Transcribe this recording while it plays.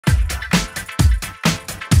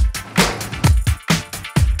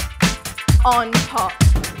on top.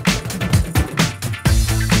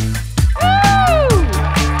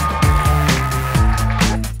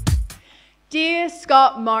 Dear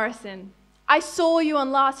Scott Morrison, I saw you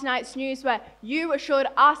on last night's news where you assured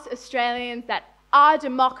us Australians that our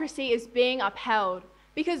democracy is being upheld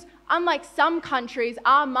because, unlike some countries,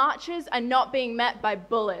 our marches are not being met by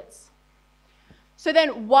bullets. So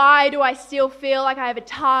then why do I still feel like I have a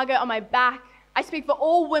target on my back? I speak for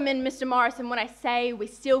all women, Mr. Morrison, when I say we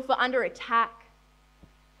still feel under attack.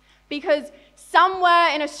 Because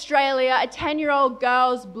somewhere in Australia, a 10-year-old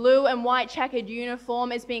girl's blue and white checkered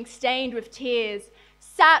uniform is being stained with tears.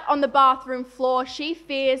 Sat on the bathroom floor, she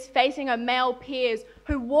fears facing her male peers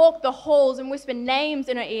who walk the halls and whisper names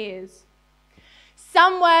in her ears.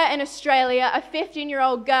 Somewhere in Australia, a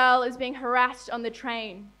 15-year-old girl is being harassed on the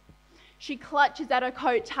train. She clutches at her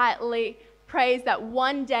coat tightly, prays that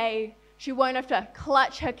one day she won't have to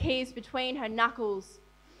clutch her keys between her knuckles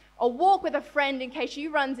or walk with a friend in case she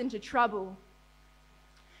runs into trouble.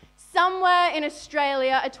 Somewhere in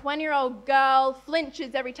Australia, a 20-year-old girl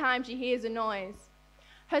flinches every time she hears a noise.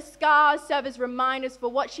 Her scars serve as reminders for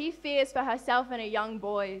what she fears for herself and her young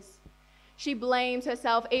boys. She blames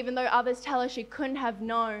herself even though others tell her she couldn't have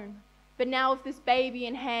known. But now with this baby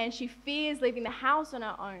in hand, she fears leaving the house on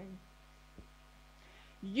her own.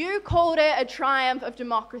 You called it a triumph of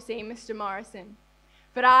democracy, Mr. Morrison.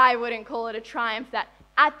 But I wouldn't call it a triumph that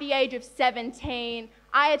at the age of 17,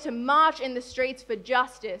 I had to march in the streets for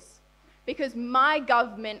justice because my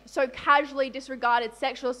government so casually disregarded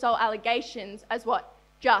sexual assault allegations as what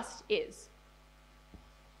just is.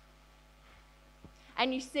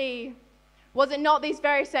 And you see, was it not these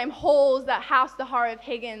very same halls that housed the horror of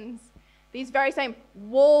Higgins, these very same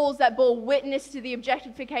walls that bore witness to the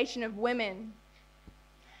objectification of women?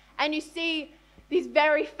 And you see, these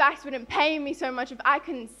very facts wouldn't pain me so much if I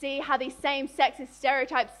couldn't see how these same sexist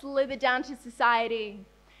stereotypes slither down to society.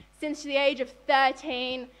 Since the age of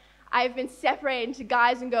 13, I've been separated into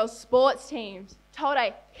guys and girls sports teams, told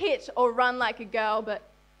I hit or run like a girl, but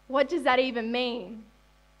what does that even mean?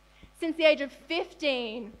 Since the age of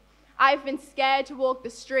 15, I've been scared to walk the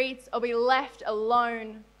streets or be left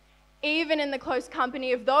alone. Even in the close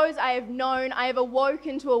company of those I have known, I have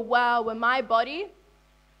awoken to a world where my body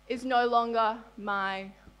is no longer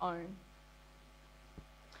my own.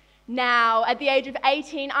 Now, at the age of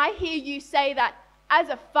 18, I hear you say that as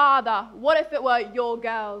a father, what if it were your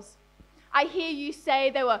girls? I hear you say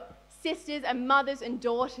they were sisters and mothers and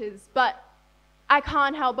daughters, but I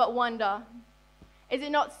can't help but wonder, is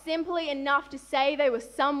it not simply enough to say they were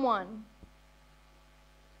someone?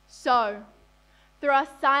 So, through our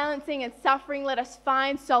silencing and suffering, let us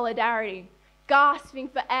find solidarity. Gasping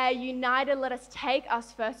for air, united, let us take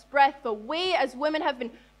us first breath, for we as women have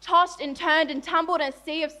been tossed and turned and tumbled in a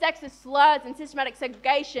sea of sexist slurs and systematic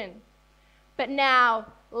segregation. But now,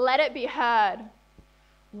 let it be heard.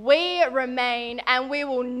 We remain and we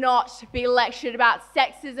will not be lectured about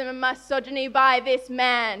sexism and misogyny by this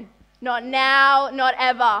man. Not now, not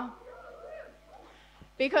ever.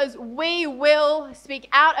 Because we will speak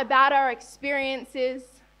out about our experiences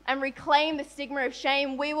and reclaim the stigma of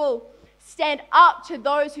shame. We will stand up to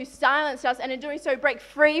those who silenced us and in doing so break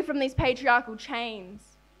free from these patriarchal chains.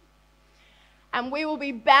 And we will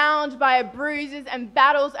be bound by our bruises and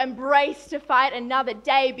battles and braced to fight another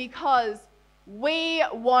day because we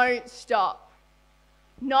won't stop.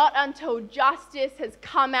 Not until justice has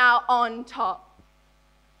come out on top.